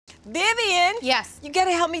Vivian. Yes. You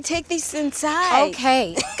gotta help me take these inside.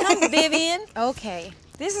 Okay. Come, Vivian. Okay.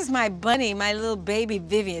 This is my bunny, my little baby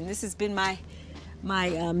Vivian. This has been my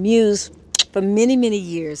muse for many, many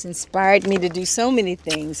years. Inspired me to do so many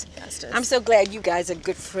things. Justice. I'm so glad you guys are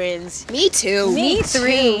good friends. Me too. Me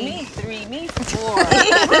three. Too. Me three. Me four.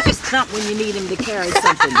 Where's Thump when you need him to carry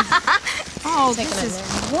something? Oh, this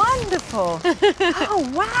is wonderful.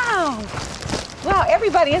 Oh, wow. Wow,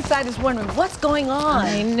 everybody inside is wondering what's going on.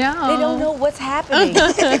 I know. They don't know what's happening.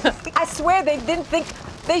 I swear they didn't think,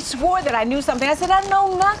 they swore that I knew something. I said, I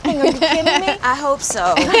know nothing. Are you kidding me? I hope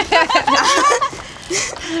so.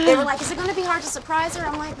 They were like, is it going to be hard to surprise her?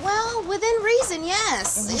 I'm like, well, within reason,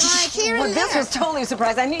 yes. Like here Well, and this there. was totally a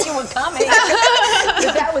surprise. I knew you were coming.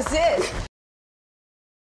 But that was it.